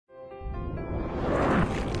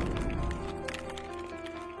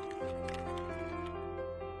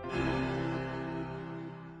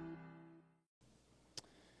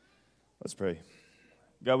Let's pray.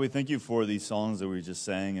 God, we thank you for these songs that we just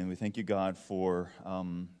sang, and we thank you, God, for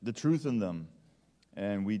the truth in them.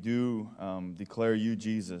 And we do declare you,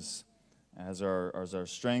 Jesus, as our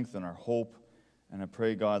strength and our hope. And I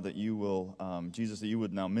pray, God, that you will, Jesus, that you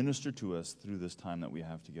would now minister to us through this time that we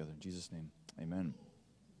have together. In Jesus' name, amen.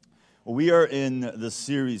 Well, we are in this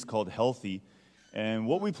series called Healthy. And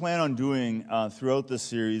what we plan on doing throughout this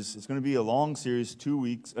series, it's going to be a long series, 2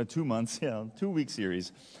 months, 2-week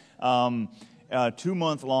series.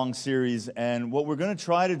 2-month-long series, and what we're going to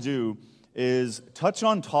try to do is touch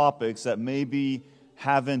on topics that maybe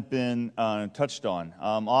haven't been touched on.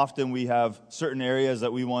 Often we have certain areas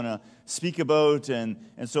that we want to speak about, and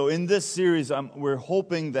so in this series, we're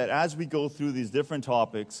hoping that as we go through these different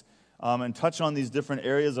topics and touch on these different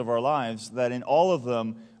areas of our lives, that in all of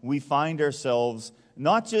them, we find ourselves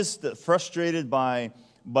not just frustrated by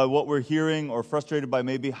what we're hearing or frustrated by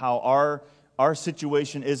maybe how our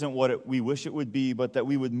situation isn't what we wish it would be, but that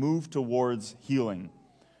we would move towards healing.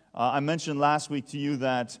 I mentioned last week to you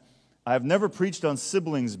that I've never preached on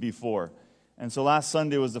siblings before. And so last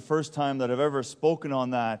Sunday was the first time that I've ever spoken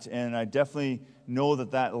on that, and I definitely know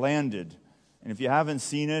that landed. And if you haven't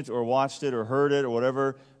seen it or watched it or heard it or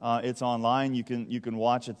whatever, it's online. You can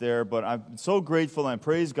watch it there. But I'm so grateful and I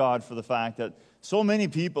praise God for the fact that so many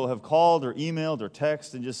people have called or emailed or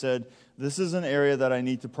texted and just said, this is an area that I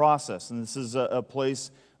need to process, and this is a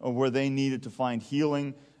place where they needed to find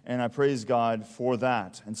healing, and I praise God for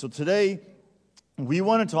that. And so today, we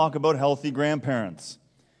want to talk about healthy grandparents.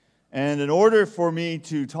 And in order for me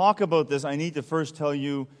to talk about this, I need to first tell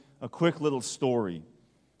you a quick little story.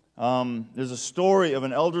 There's a story of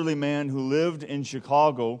an elderly man who lived in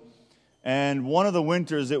Chicago, and one of the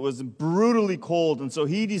winters, it was brutally cold, and so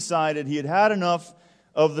he decided he had had enough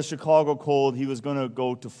of the Chicago cold. He was going to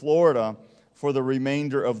go to Florida for the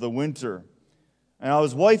remainder of the winter. And now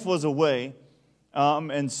his wife was away,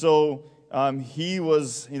 and so he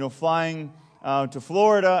was, flying to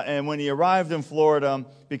Florida. And when he arrived in Florida,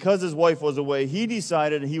 because his wife was away, he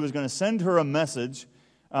decided he was going to send her a message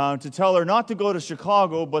to tell her not to go to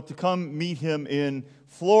Chicago, but to come meet him in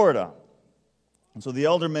Florida. And so the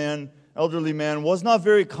elderly man was not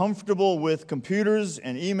very comfortable with computers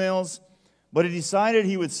and emails, but he decided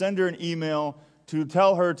he would send her an email to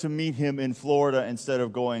tell her to meet him in Florida instead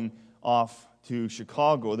of going off to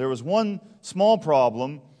Chicago. There was one small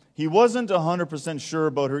problem. He wasn't 100% sure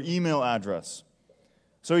about her email address.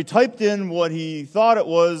 So he typed in what he thought it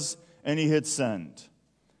was, and he hit send.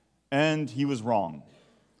 And he was wrong.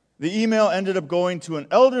 The email ended up going to an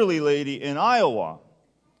elderly lady in Iowa,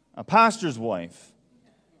 a pastor's wife.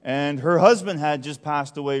 And her husband had just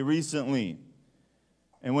passed away recently.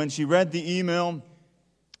 And when she read the email,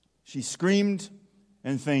 she screamed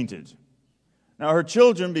and fainted. Now her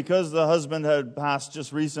children, because the husband had passed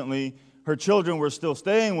just recently, her children were still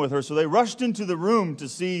staying with her, so they rushed into the room to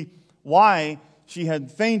see why she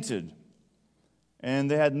had fainted. And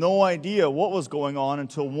they had no idea what was going on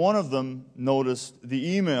until one of them noticed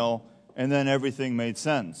the email, and then everything made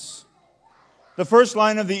sense. The first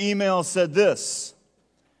line of the email said this: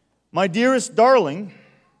 "My dearest darling,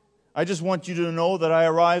 I just want you to know that I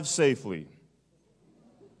arrived safely."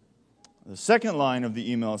 The second line of the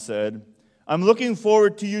email said, "I'm looking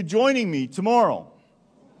forward to you joining me tomorrow."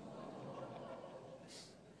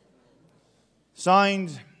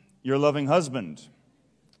 Signed, your loving husband.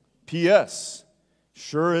 P.S.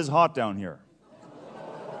 Sure is hot down here.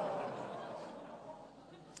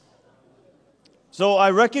 So I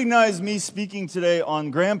recognize me speaking today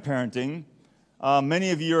on grandparenting. Many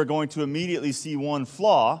of you are going to immediately see one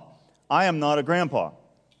flaw. I am not a grandpa.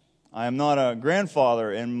 I am not a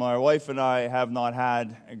grandfather, and my wife and I have not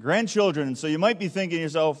had grandchildren. And so you might be thinking to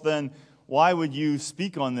yourself then, why would you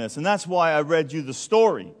speak on this? And that's why I read you the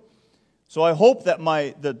story. So I hope that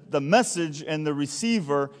the message and the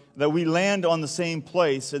receiver, that we land on the same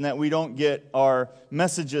place and that we don't get our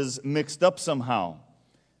messages mixed up somehow.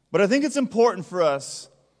 But I think it's important for us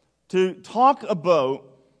to talk about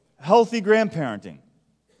healthy grandparenting.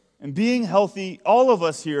 And being healthy, all of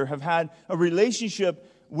us here have had a relationship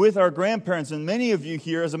with our grandparents. And many of you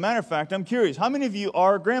here, as a matter of fact, I'm curious, how many of you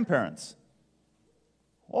are grandparents?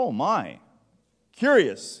 Oh my.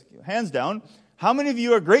 Curious. Hands down. How many of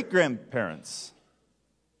you are great-grandparents?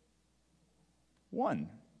 One.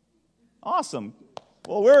 Awesome.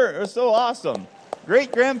 Well, we're so awesome.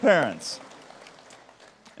 Great-grandparents.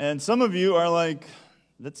 And some of you are like,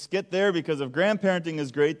 let's get there, because if grandparenting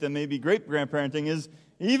is great, then maybe great-grandparenting is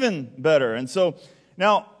even better. And so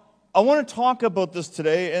now I want to talk about this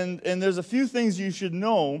today, and there's a few things you should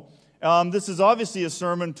know This is obviously a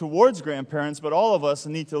sermon towards grandparents, but all of us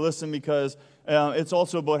need to listen because it's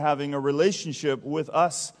also about having a relationship with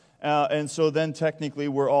us, and so then technically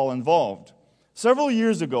we're all involved. Several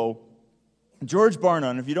years ago, George Barna,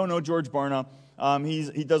 and if you don't know George Barna,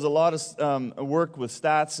 he does a lot of work with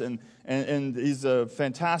stats, and he's a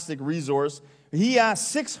fantastic resource. He asked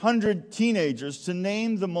 600 teenagers to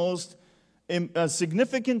name the most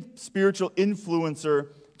significant spiritual influencer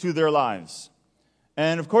to their lives.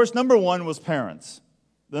 And of course, number one was parents.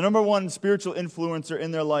 The number one spiritual influencer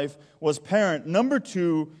in their life was parent. Number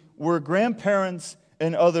two were grandparents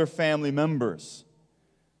and other family members.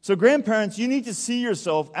 So grandparents, you need to see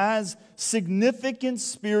yourself as significant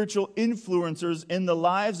spiritual influencers in the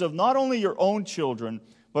lives of not only your own children,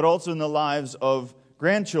 but also in the lives of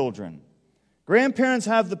grandchildren. Grandparents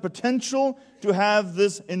have the potential to have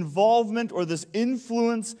this involvement or this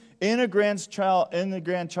influence in a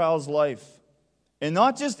grandchild's life. And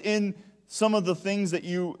not just in some of the things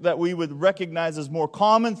that we would recognize as more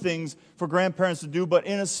common things for grandparents to do, but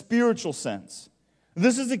in a spiritual sense.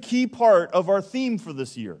 This is a key part of our theme for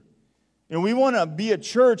this year. And we want to be a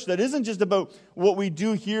church that isn't just about what we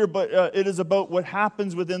do here, but it is about what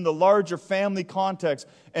happens within the larger family context.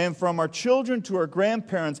 And from our children to our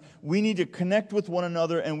grandparents, we need to connect with one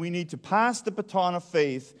another, and we need to pass the baton of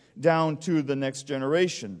faith down to the next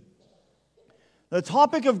generation. The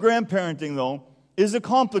topic of grandparenting, though, is a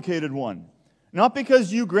complicated one. Not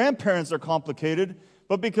because you grandparents are complicated,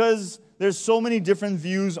 but because there's so many different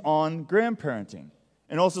views on grandparenting,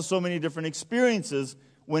 and also so many different experiences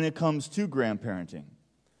when it comes to grandparenting.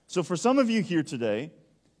 So for some of you here today,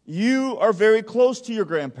 you are very close to your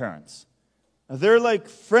grandparents. They're like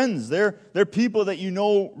friends. They're people that you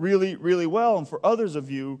know really, really well. And for others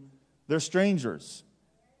of you, they're strangers.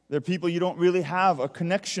 They're people you don't really have a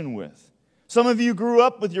connection with. Some of you grew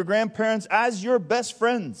up with your grandparents as your best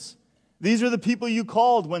friends. These are the people you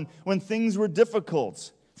called when things were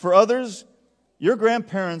difficult. For others, your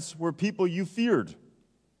grandparents were people you feared.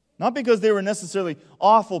 Not because they were necessarily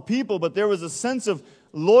awful people, but there was a sense of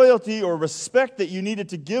loyalty or respect that you needed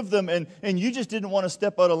to give them, and you just didn't want to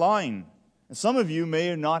step out of line. And some of you may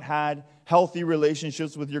have not had healthy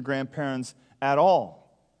relationships with your grandparents at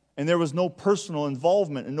all. And there was no personal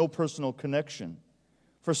involvement and no personal connection.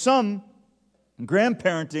 For some,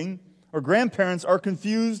 grandparenting or grandparents are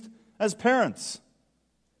confused as parents.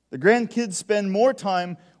 The grandkids spend more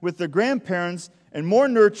time with their grandparents, and more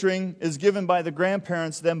nurturing is given by the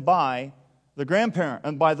grandparents than by the grandparent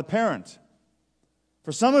and by the parent.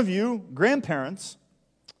 For some of you, grandparents,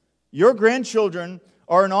 your grandchildren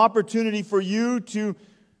are an opportunity for you to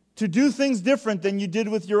do things different than you did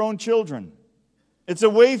with your own children. It's a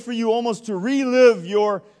way for you almost to relive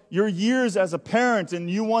your years as a parent, and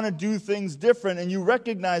you want to do things different, and you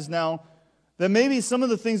recognize now that maybe some of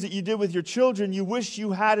the things that you did with your children you wish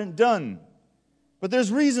you hadn't done. But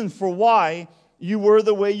there's reason for why you were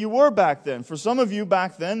the way you were back then. For some of you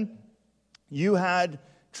back then, you had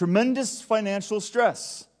tremendous financial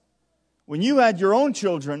stress. When you had your own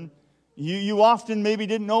children, you often maybe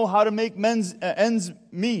didn't know how to make ends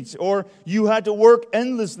meet, or you had to work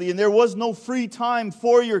endlessly, and there was no free time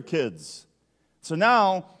for your kids. So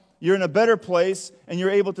now you're in a better place, and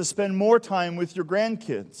you're able to spend more time with your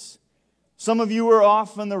grandkids. Some of you were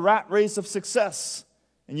off in the rat race of success,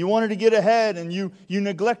 and you wanted to get ahead, and you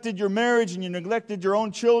neglected your marriage, and you neglected your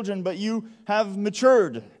own children, but you have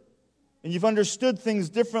matured, and you've understood things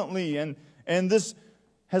differently, and this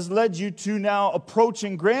has led you to now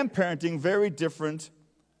approaching grandparenting very different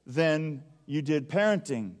than you did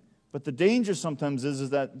parenting. But the danger sometimes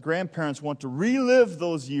is that grandparents want to relive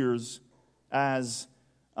those years as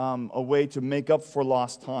a way to make up for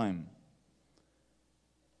lost time.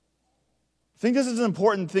 I think this is an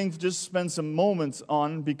important thing to just spend some moments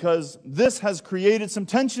on, because this has created some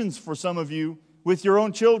tensions for some of you with your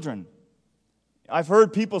own children. I've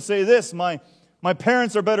heard people say this, my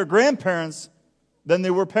parents are better grandparents than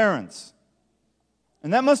they were parents.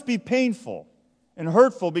 And that must be painful and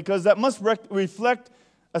hurtful, because that must reflect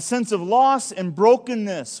a sense of loss and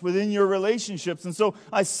brokenness within your relationships. And so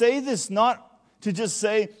I say this not to just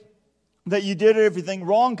say that you did everything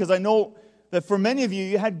wrong, because I know that for many of you,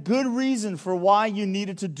 you had good reason for why you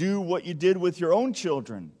needed to do what you did with your own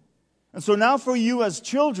children. And so now for you as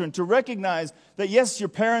children to recognize that yes, your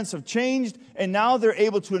parents have changed, and now they're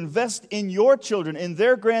able to invest in your children, in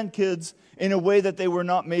their grandkids, in a way that they were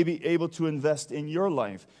not maybe able to invest in your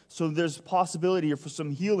life. So there's a possibility here for some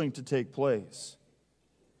healing to take place.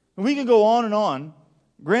 And we can go on and on.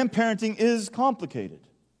 Grandparenting is complicated.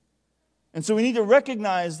 And so we need to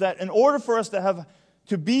recognize that in order for us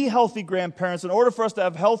to be healthy grandparents, in order for us to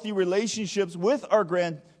have healthy relationships with our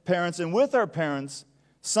grandparents and with our parents,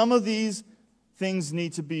 some of these things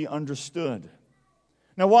need to be understood.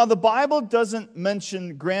 Now, while the Bible doesn't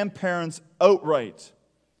mention grandparents outright,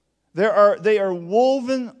 they are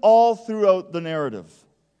woven all throughout the narrative.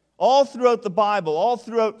 All throughout the Bible, all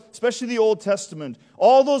throughout, especially the Old Testament,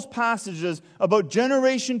 all those passages about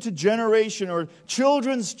generation to generation or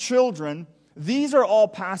children's children, these are all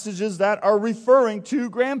passages that are referring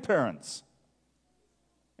to grandparents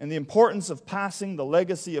and the importance of passing the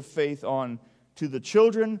legacy of faith on to the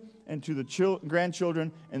children and to the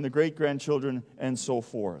grandchildren and the great-grandchildren and so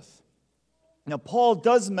forth. Now, Paul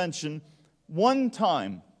does mention one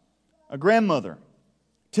time a grandmother,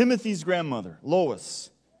 Timothy's grandmother,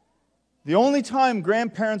 Lois. The only time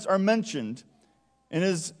grandparents are mentioned in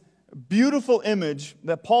his beautiful image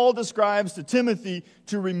that Paul describes to Timothy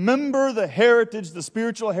to remember the heritage, the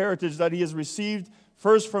spiritual heritage that he has received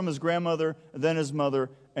first from his grandmother, then his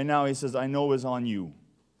mother, and now he says, I know is on you.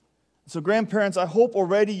 So grandparents, I hope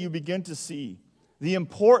already you begin to see the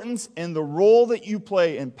importance and the role that you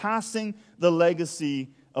play in passing the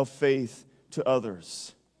legacy of faith to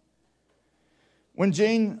others. When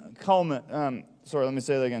Jane Calmet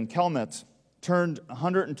turned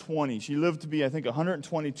 120, she lived to be, I think,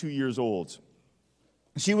 122 years old.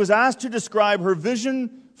 She was asked to describe her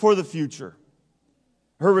vision for the future.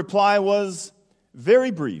 Her reply was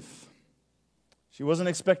very brief. She wasn't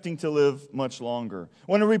expecting to live much longer.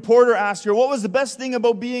 When a reporter asked her, what was the best thing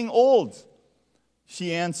about being old?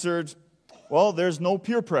 She answered, well, there's no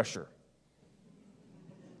peer pressure.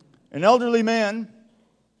 An elderly man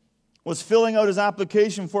was filling out his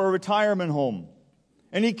application for a retirement home.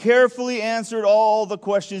 And he carefully answered all the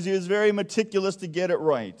questions. He was very meticulous to get it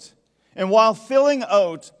right. And while filling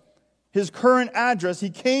out his current address, he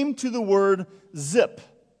came to the word zip.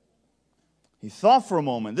 He thought for a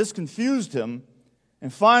moment. This confused him.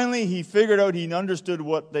 And finally, he figured out he understood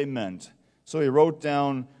what they meant. So he wrote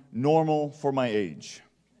down normal for my age.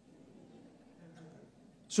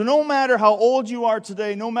 So no matter how old you are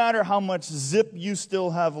today, no matter how much zip you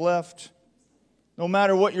still have left, no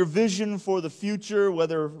matter what your vision for the future,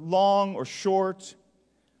 whether long or short,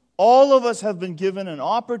 all of us have been given an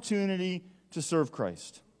opportunity to serve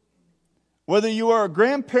Christ. Whether you are a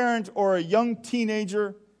grandparent or a young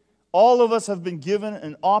teenager, all of us have been given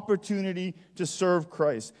an opportunity to serve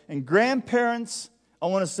Christ. And grandparents, I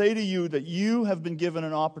want to say to you that you have been given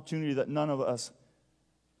an opportunity that none of us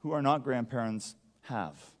who are not grandparents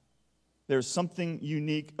have. There's something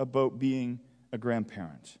unique about being a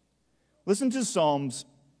grandparent. Listen to Psalms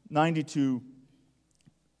 92,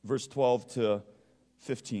 verse 12 to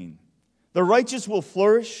 15. The righteous will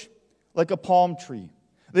flourish like a palm tree.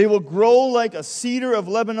 They will grow like a cedar of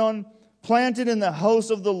Lebanon, planted in the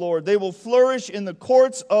house of the Lord. They will flourish in the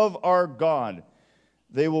courts of our God.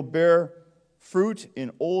 They will bear fruit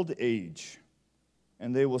in old age,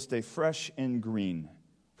 and they will stay fresh and green,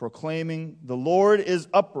 proclaiming, the Lord is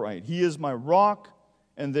upright. He is my rock,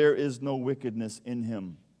 and there is no wickedness in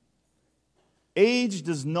him. Age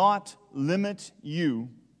does not limit you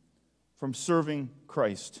from serving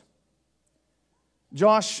Christ.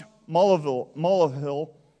 Josh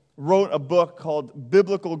Mullihill wrote a book called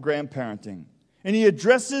Biblical Grandparenting, and he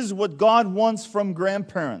addresses what God wants from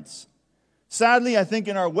grandparents. Sadly, I think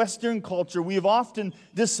in our Western culture, we have often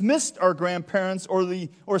dismissed our grandparents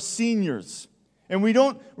or seniors, and we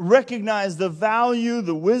don't recognize the value,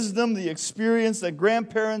 the wisdom, the experience that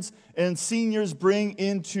grandparents and seniors bring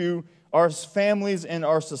into our families and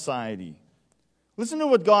our society. Listen to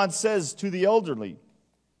what God says to the elderly.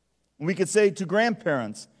 We could say to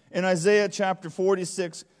grandparents in Isaiah chapter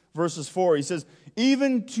 46, verses 4. He says,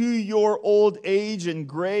 even to your old age and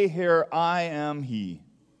gray hair, I am He.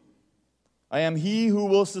 I am He who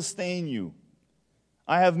will sustain you.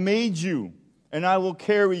 I have made you, and I will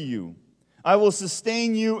carry you. I will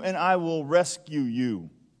sustain you, and I will rescue you.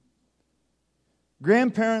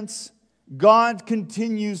 Grandparents, God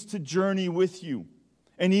continues to journey with you,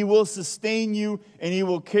 and He will sustain you, and He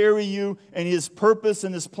will carry you, and His purpose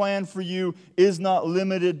and His plan for you is not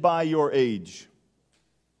limited by your age.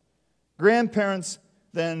 Grandparents,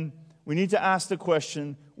 then, we need to ask the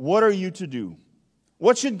question, what are you to do?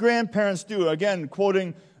 What should grandparents do? Again,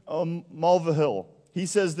 quoting Mulvihill, he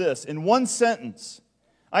says this, in one sentence,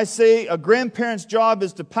 I say a grandparent's job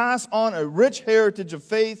is to pass on a rich heritage of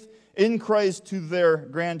faith in Christ to their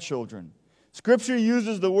grandchildren. Scripture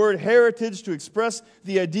uses the word heritage to express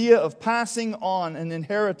the idea of passing on an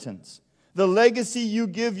inheritance, the legacy you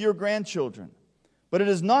give your grandchildren. But it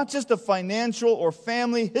is not just a financial or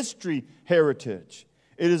family history heritage.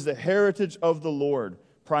 It is the heritage of the Lord,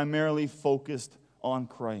 primarily focused on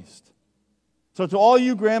Christ. So to all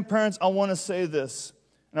you grandparents, I want to say this.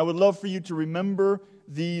 And I would love for you to remember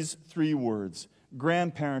these 3 words.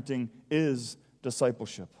 Grandparenting is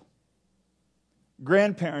discipleship.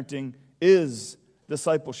 Grandparenting is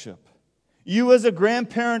discipleship. You as a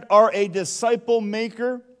grandparent are a disciple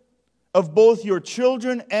maker of both your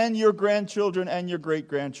children and your grandchildren and your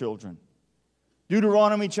great-grandchildren.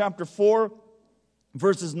 Deuteronomy chapter 4,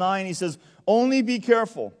 verses 9, he says, "Only be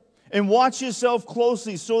careful and watch yourself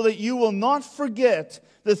closely so that you will not forget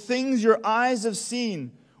the things your eyes have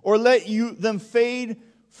seen or let them fade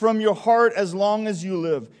from your heart as long as you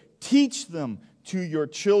live. Teach them to your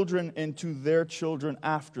children and to their children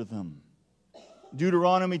after them."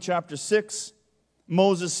 Deuteronomy chapter 6,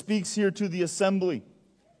 Moses speaks here to the assembly.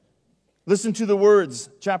 Listen to the words,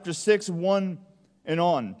 chapter 6, 1 and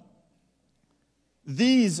on.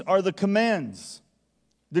 "These are the commands,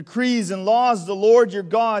 decrees, and laws the Lord your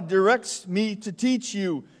God directs me to teach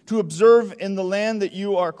you to observe in the land that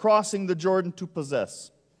you are crossing the Jordan to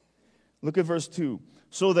possess." Look at verse 2.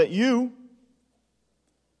 "So that you,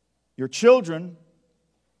 your children,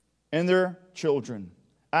 and their children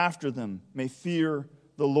after them may fear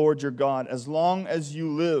the Lord your God as long as you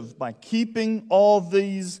live, by keeping all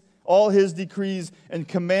his decrees and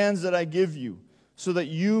commands that I give you, so that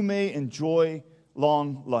you may enjoy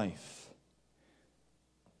long life."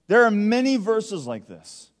 There are many verses like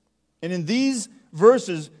this. And in these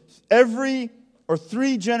verses,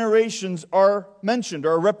 3 generations are mentioned,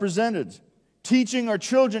 are represented. Teaching our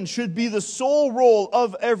children should be the sole role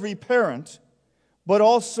of every parent, but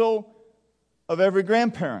also of every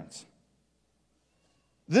grandparent.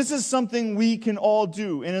 This is something we can all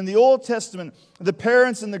do. And in the Old Testament, the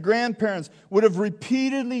parents and the grandparents would have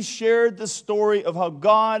repeatedly shared the story of how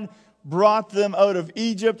God brought them out of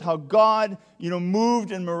Egypt, how God,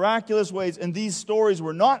 moved in miraculous ways. And these stories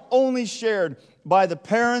were not only shared by the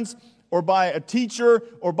parents or by a teacher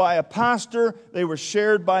or by a pastor, they were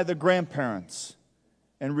shared by the grandparents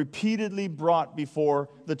and repeatedly brought before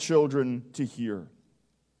the children to hear.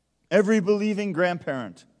 Every believing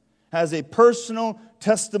grandparent has a personal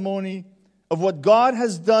testimony of what God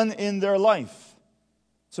has done in their life.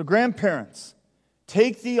 So grandparents,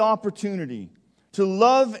 take the opportunity to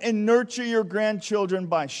love and nurture your grandchildren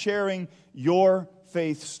by sharing your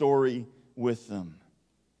faith story with them.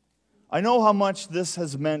 I know how much this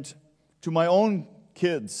has meant to my own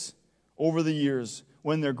kids over the years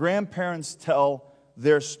when their grandparents tell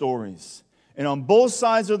their stories. And on both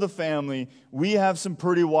sides of the family, we have some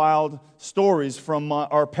pretty wild stories from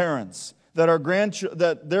our parents that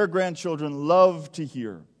their grandchildren love to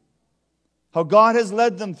hear. How God has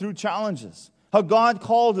led them through challenges. How God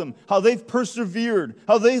called them. How they've persevered.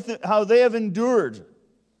 How they have endured.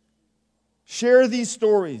 Share these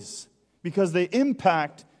stories because they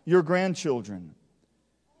impact your grandchildren.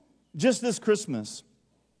 Just this Christmas,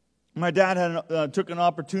 my dad took an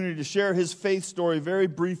opportunity to share his faith story very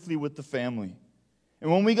briefly with the family. And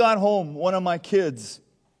when we got home, one of my kids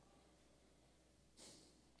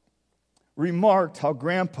remarked how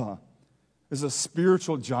Grandpa is a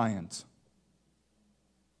spiritual giant.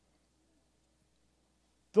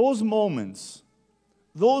 Those moments,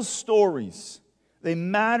 those stories, they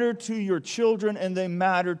matter to your children and they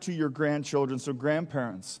matter to your grandchildren. So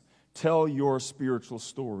grandparents, tell your spiritual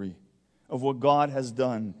story of what God has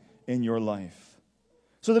done in your life.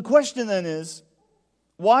 So the question then is,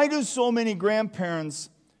 why do so many grandparents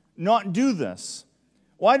not do this?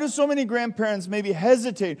 Why do so many grandparents maybe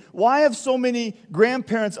hesitate? Why have so many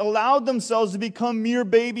grandparents allowed themselves to become mere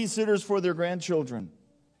babysitters for their grandchildren?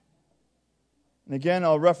 And again,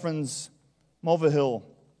 I'll reference Mulvihill.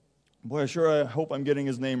 Boy, I hope I'm getting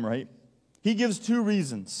his name right. He gives 2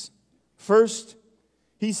 reasons. First,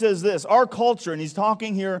 he says this, our culture, and he's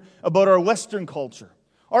talking here about our Western culture.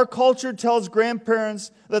 Our culture tells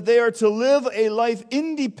grandparents that they are to live a life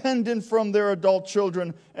independent from their adult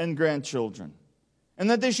children and grandchildren, and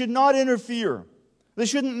that they should not interfere. They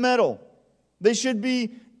shouldn't meddle. They should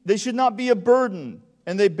not be a burden,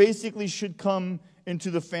 and they basically should come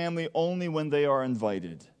into the family only when they are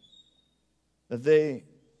invited. That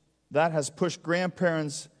has pushed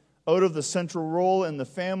grandparents out of the central role in the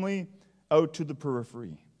family, out to the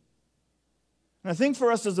periphery. And I think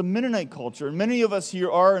for us as a Mennonite culture, and many of us here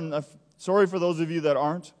are, and sorry for those of you that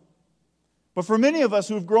aren't, but for many of us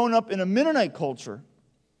who have grown up in a Mennonite culture,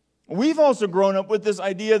 we've also grown up with this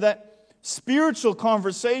idea that spiritual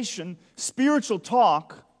conversation, spiritual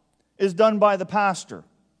talk, is done by the pastor.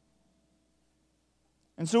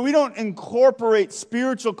 And so we don't incorporate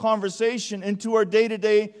spiritual conversation into our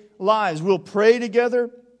day-to-day lives. We'll pray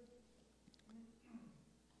together.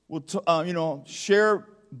 We'll share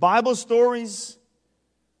Bible stories.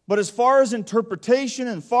 But as far as interpretation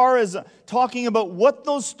and far as talking about what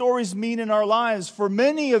those stories mean in our lives, for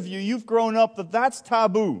many of you, you've grown up that's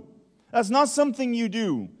taboo. That's not something you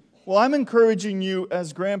do. Well, I'm encouraging you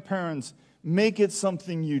as grandparents, make it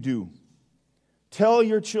something you do. Tell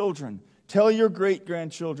your children, tell your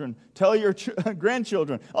great-grandchildren, tell your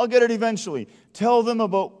grandchildren. I'll get it eventually. Tell them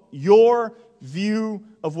about your view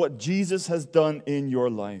of what Jesus has done in your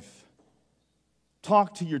life.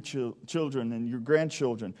 Talk to your children and your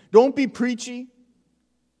grandchildren. Don't be preachy,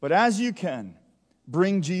 but as you can,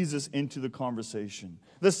 bring Jesus into the conversation.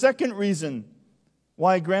 The second reason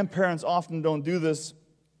why grandparents often don't do this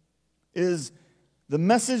is the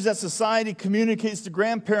message that society communicates to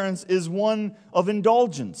grandparents is one of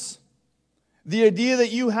indulgence. The idea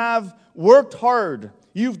that you have worked hard,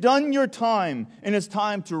 you've done your time, and it's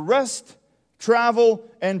time to rest, travel,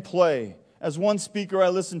 and play. As one speaker I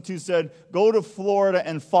listened to said, go to Florida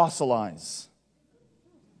and fossilize.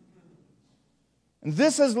 And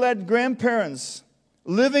this has led grandparents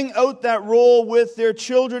living out that role with their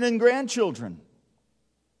children and grandchildren.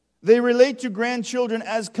 They relate to grandchildren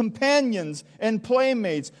as companions and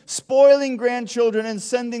playmates, spoiling grandchildren and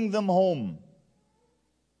sending them home.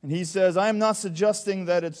 And he says, I am not suggesting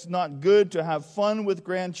that it's not good to have fun with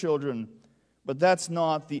grandchildren, but that's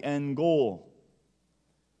not the end goal.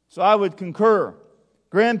 So I would concur.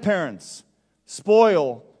 Grandparents,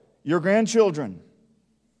 spoil your grandchildren.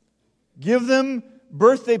 Give them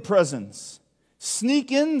birthday presents.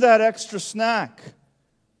 Sneak in that extra snack.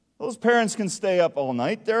 Those parents can stay up all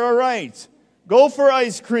night. They're all right. Go for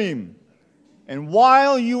ice cream. And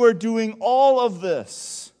while you are doing all of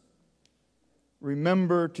this,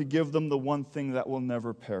 remember to give them the one thing that will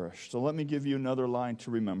never perish. So let me give you another line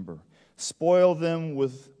to remember. Spoil them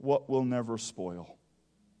with what will never spoil.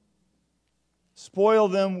 Spoil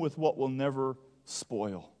them with what will never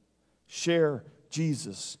spoil. Share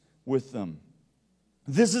Jesus with them.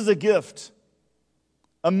 This is a gift,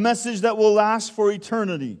 a message that will last for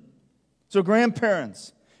eternity. So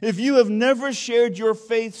grandparents, if you have never shared your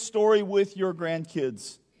faith story with your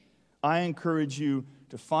grandkids, I encourage you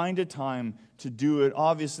to find a time to do it.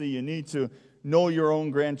 Obviously, you need to know your own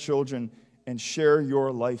grandchildren and share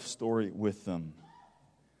your life story with them.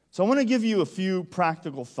 So I want to give you a few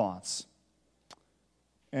practical thoughts.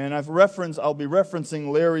 And I'll be referencing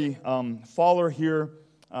Larry Fowler here.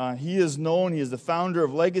 He is the founder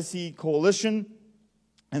of Legacy Coalition,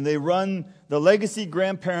 and they run the Legacy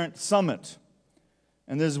Grandparent Summit.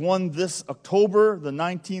 And there's one this October, the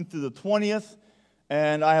 19th through the 20th,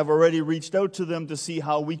 and I have already reached out to them to see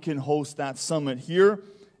how we can host that summit here.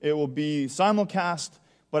 It will be simulcast,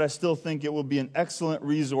 but I still think it will be an excellent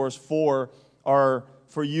resource for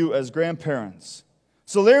you as grandparents.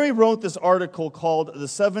 So Larry wrote this article called The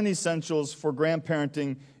 7 Essentials for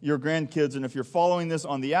Grandparenting Your Grandkids. And if you're following this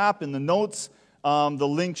on the app, in the notes, the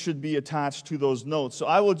link should be attached to those notes. So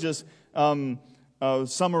I will just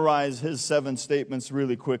summarize his 7 statements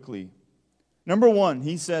really quickly. Number 1,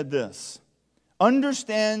 he said this: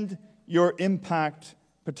 understand your impact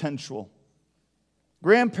potential.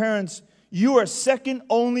 Grandparents, you are second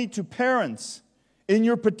only to parents in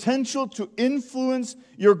your potential to influence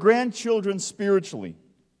your grandchildren spiritually.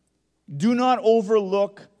 Do not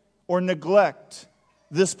overlook or neglect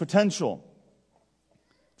this potential.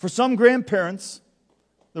 For some grandparents,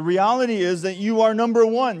 the reality is that you are number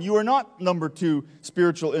 1. You are not number 2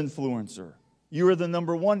 spiritual influencer. You are the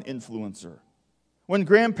number 1 influencer. When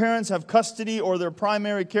grandparents have custody or their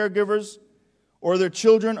primary caregivers or their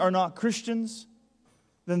children are not Christians,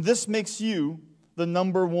 then this makes you the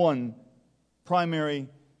number 1 primary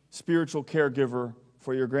spiritual caregiver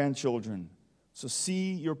for your grandchildren. So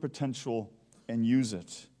see your potential and use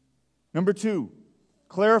it. Number 2,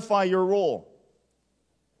 clarify your role.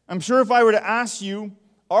 I'm sure if I were to ask you,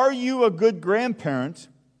 are you a good grandparent?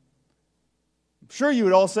 I'm sure you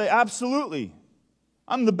would all say, absolutely.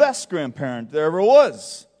 I'm the best grandparent there ever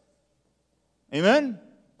was. Amen?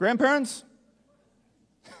 Grandparents?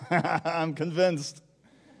 I'm convinced.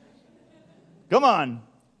 Come on.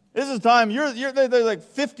 This is time. There's like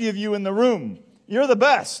 50 of you in the room. You're the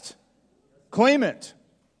best. Claim it.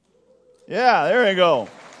 Yeah, there you go.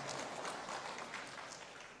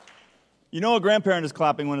 You know a grandparent is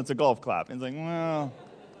clapping when it's a golf clap. It's like, well,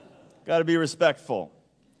 got to be respectful.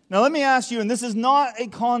 Now let me ask you, and this is not a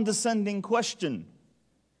condescending question,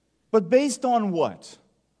 but based on what?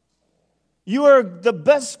 You are the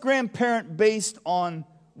best grandparent based on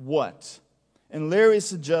what? And Larry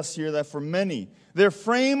suggests here that for many, their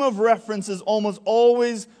frame of reference is almost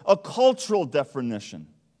always a cultural definition.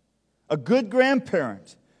 A good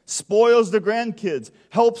grandparent spoils the grandkids,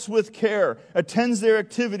 helps with care, attends their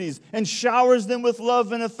activities, and showers them with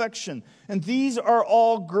love and affection. And these are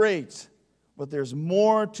all great, but there's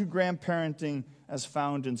more to grandparenting as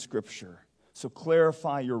found in Scripture. So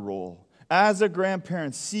clarify your role. As a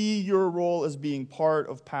grandparent, see your role as being part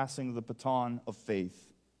of passing the baton of faith.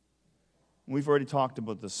 We've already talked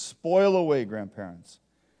about this. Spoil away, grandparents.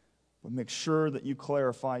 But make sure that you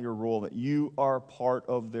clarify your role, that you are part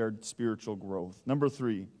of their spiritual growth. Number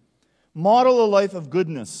 3, model a life of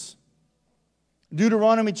goodness.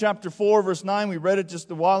 Deuteronomy chapter 4, verse 9, we read it just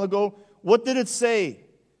a while ago. What did it say?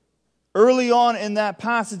 Early on in that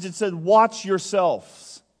passage, it said, watch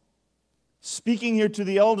yourselves. Speaking here to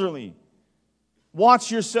the elderly,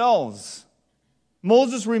 watch yourselves.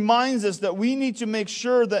 Moses reminds us that we need to make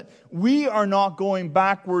sure that we are not going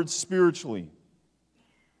backwards spiritually.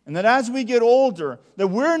 And that as we get older, that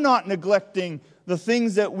we're not neglecting the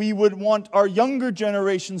things that we would want our younger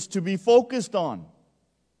generations to be focused on.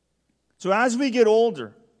 So as we get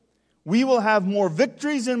older, we will have more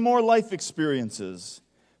victories and more life experiences,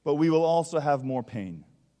 but we will also have more pain.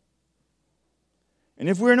 And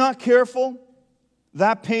if we're not careful,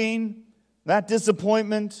 that pain, that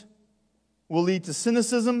disappointment will lead to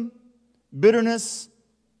cynicism, bitterness,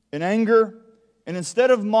 and anger. And instead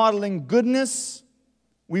of modeling goodness,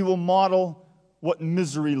 we will model what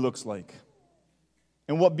misery looks like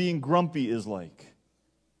and what being grumpy is like.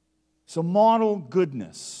 So model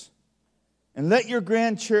goodness. And let your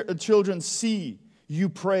grandchildren see you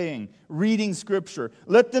praying, reading Scripture.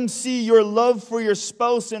 Let them see your love for your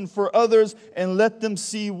spouse and for others, and let them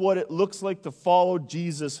see what it looks like to follow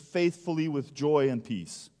Jesus faithfully with joy and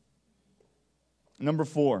peace. Number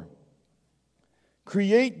 4,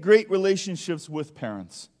 create great relationships with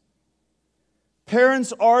parents.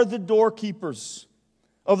 Parents are the doorkeepers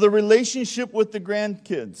of the relationship with the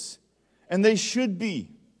grandkids, and they should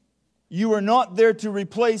be. You are not there to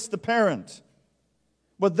replace the parent.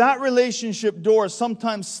 But that relationship door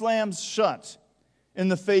sometimes slams shut in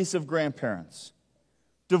the face of grandparents.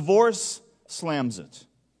 Divorce slams it.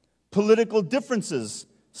 Political differences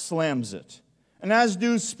slams it. And as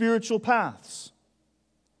do spiritual paths.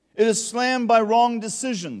 It is slammed by wrong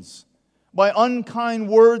decisions, by unkind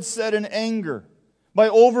words said in anger, by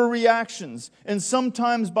overreactions, and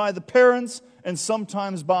sometimes by the parents and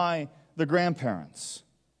sometimes by the grandparents.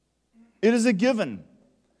 It is a given.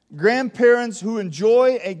 Grandparents who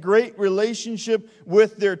enjoy a great relationship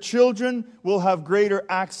with their children will have greater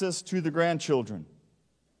access to the grandchildren.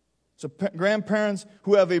 So grandparents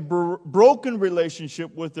who have a broken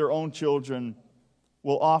relationship with their own children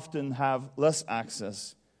will often have less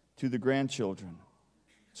access to the grandchildren.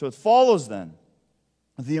 So it follows then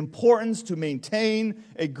the importance to maintain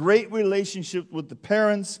a great relationship with the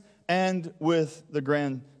parents and with the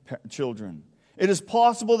grandchildren. It is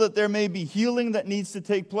possible that there may be healing that needs to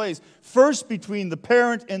take place, first between the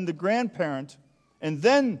parent and the grandparent, and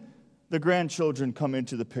then the grandchildren come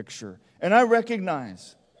into the picture. And I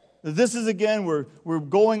recognize that this is, again, we're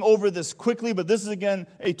going over this quickly, but this is, again,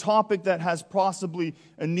 a topic that has possibly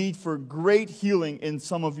a need for great healing in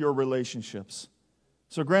some of your relationships.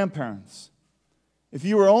 So grandparents, if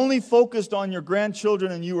you are only focused on your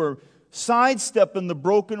grandchildren and you are sidestepping the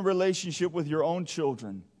broken relationship with your own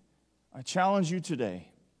children, I challenge you today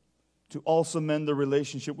to also mend the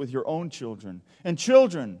relationship with your own children. And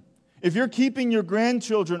children, if you're keeping your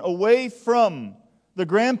grandchildren away from the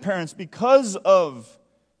grandparents because of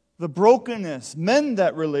the brokenness, mend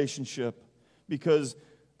that relationship, because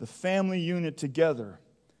the family unit together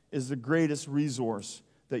is the greatest resource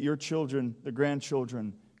that your children, the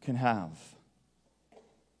grandchildren, can have.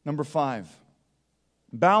 Number 5,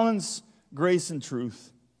 balance grace and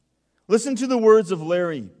truth. Listen to the words of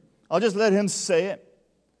Larry. I'll just let him say it.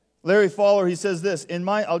 Larry Fowler, he says this,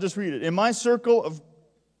 I'll just read it. In my circle of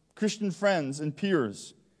Christian friends and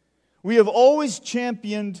peers, we have always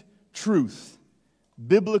championed truth,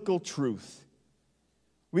 biblical truth.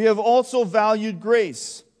 We have also valued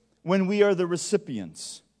grace when we are the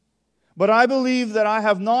recipients. But I believe that I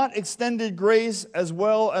have not extended grace as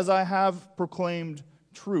well as I have proclaimed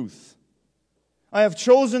truth. I have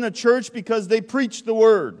chosen a church because they preach the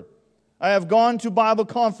word. I have gone to Bible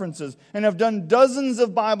conferences and have done dozens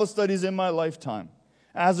of Bible studies in my lifetime.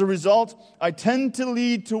 As a result, I tend to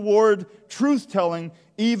lead toward truth-telling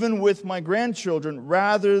even with my grandchildren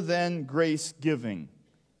rather than grace-giving.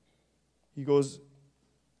 He goes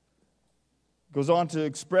on to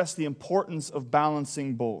express the importance of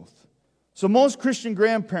balancing both. So most Christian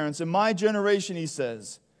grandparents in my generation, he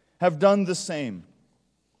says, have done the same.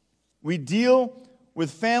 We deal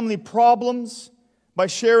with family problems by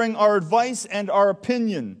sharing our advice and our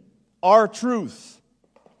opinion, our truth.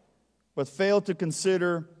 but fail to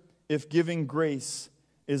consider if giving grace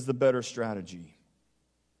is the better strategy.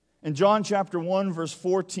 In John chapter 1, verse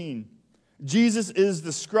 14, Jesus is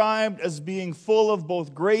described as being full of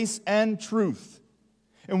both grace and truth.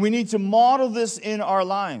 And we need to model this in our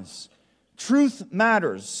lives. Truth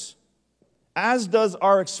matters, as does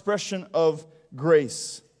our expression of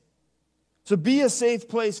grace. So be a safe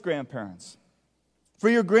place, grandparents, for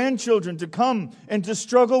your grandchildren to come and to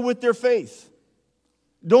struggle with their faith.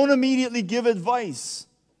 Don't immediately give advice.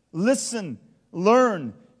 Listen,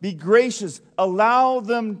 learn, be gracious. Allow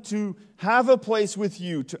them to have a place with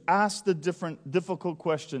you to ask the difficult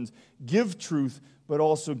questions. Give truth, but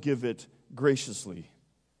also give it graciously.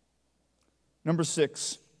 Number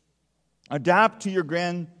 6, adapt to your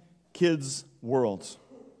grandkids' world.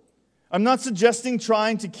 I'm not suggesting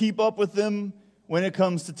trying to keep up with them when it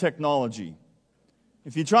comes to technology.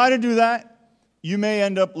 If you try to do that, you may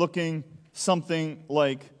end up looking something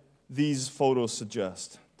like these photos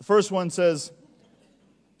suggest. The first one says,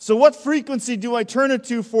 "So what frequency do I turn it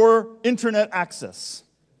to for internet access?"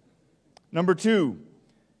 Number 2,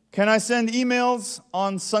 "Can I send emails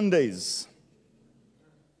on Sundays?"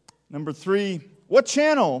 Number 3, "What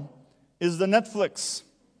channel is the Netflix?"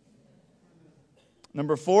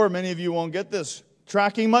 Number 4, many of you won't get this,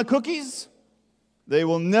 "Tracking my cookies? They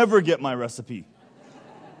will never get my recipe."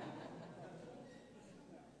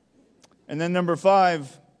 And then number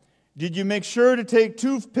 5, "Did you make sure to take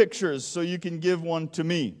 2 pictures so you can give one to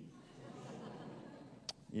me?"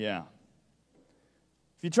 Yeah.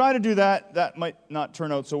 If you try to do that, that might not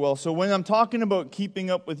turn out so well. So when I'm talking about keeping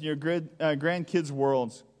up with your grandkids'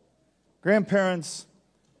 worlds, grandparents,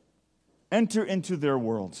 enter into their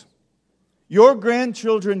world. Your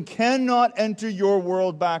grandchildren cannot enter your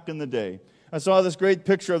world back in the day. I saw this great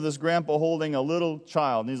picture of this grandpa holding a little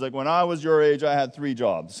child. And he's like, "When I was your age, I had 3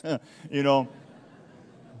 jobs."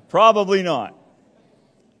 Probably not.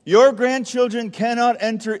 Your grandchildren cannot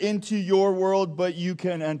enter into your world, but you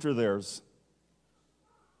can enter theirs.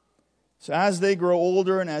 So as they grow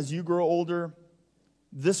older and as you grow older,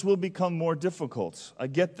 this will become more difficult. I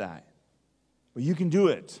get that. But you can do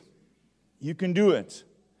it. You can do it.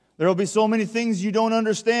 There will be so many things you don't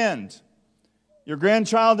understand. Your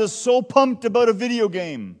grandchild is so pumped about a video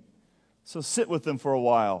game. So sit with them for a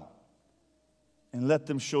while and let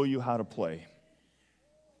them show you how to play.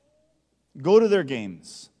 Go to their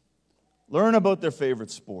games. Learn about their favorite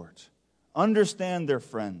sport. Understand their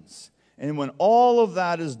friends. And when all of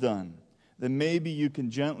that is done, then maybe you can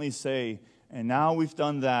gently say, "And now we've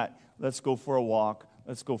done that, let's go for a walk,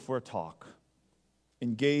 let's go for a talk."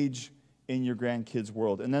 Engage in your grandkids'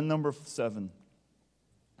 world. And then number 7,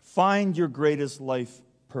 find your greatest life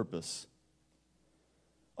purpose.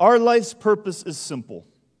 Our life's purpose is simple: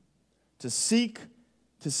 to seek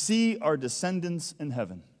to see our descendants in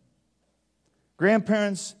heaven.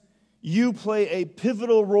 Grandparents, you play a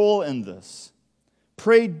pivotal role in this.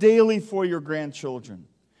 Pray daily for your grandchildren.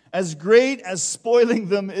 As great as spoiling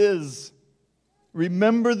them is,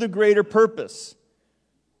 remember the greater purpose.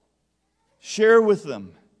 Share with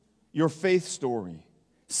them your faith story.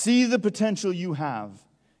 See the potential you have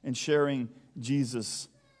in sharing Jesus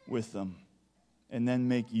with them, and then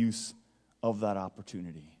make use of that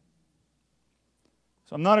opportunity.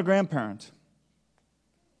 So I'm not a grandparent,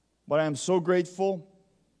 but I am so grateful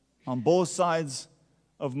on both sides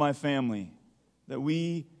of my family that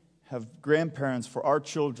we have grandparents for our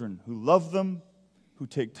children who love them, who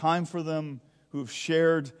take time for them, who have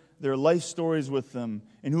shared their life stories with them,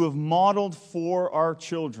 and who have modeled for our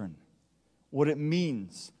children what it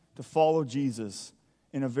means to follow Jesus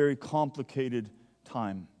in a very complicated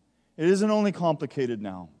time. It isn't only complicated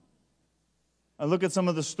now. I look at some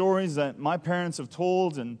of the stories that my parents have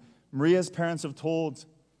told and Maria's parents have told.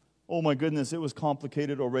 Oh my goodness, it was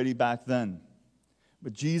complicated already back then.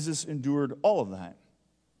 But Jesus endured all of that.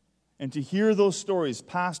 And to hear those stories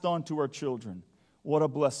passed on to our children, what a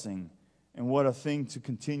blessing and what a thing to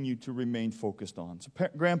continue to remain focused on. So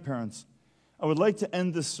grandparents, I would like to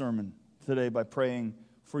end this sermon today by praying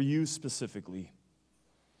for you specifically.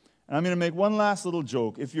 And I'm going to make one last little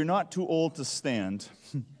joke. If you're not too old to stand,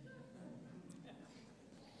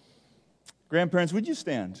 grandparents, would you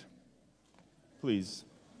stand? Please.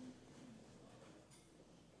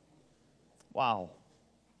 Wow.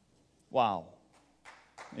 Wow.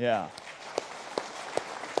 Yeah.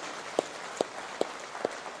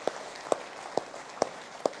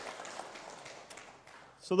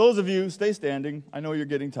 So those of you, stay standing. I know you're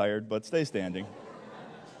getting tired, but stay standing.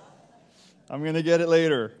 I'm going to get it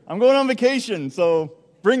later. I'm going on vacation, so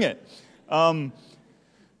bring it.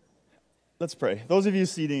 Let's pray. Those of you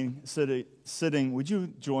sitting, would you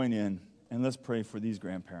join in and let's pray for these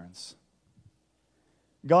grandparents.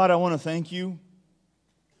 God, I want to thank you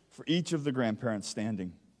for each of the grandparents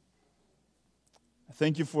standing. I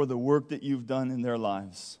thank you for the work that you've done in their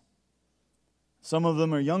lives. Some of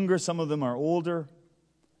them are younger, some of them are older,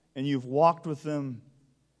 and you've walked with them.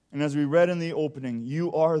 And as we read in the opening,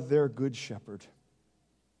 you are their good shepherd.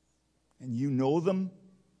 And you know them,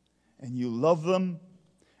 and you love them.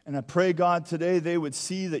 And I pray, God, today they would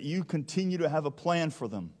see that you continue to have a plan for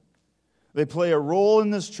them. They play a role in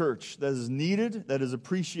this church that is needed, that is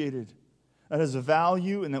appreciated, that has a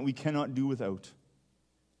value, and that we cannot do without.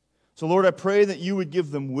 So, Lord, I pray that you would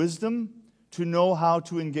give them wisdom to know how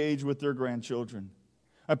to engage with their grandchildren.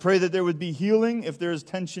 I pray that there would be healing if there is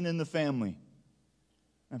tension in the family.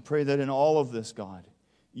 I pray that in all of this, God,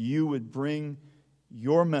 you would bring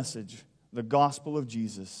your message, the gospel of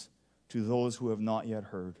Jesus, to those who have not yet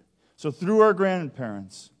heard. So through our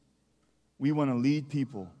grandparents, we want to lead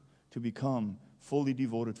people to become fully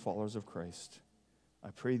devoted followers of Christ. I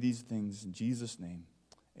pray these things in Jesus' name.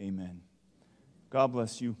 Amen. God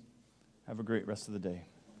bless you. Have a great rest of the day.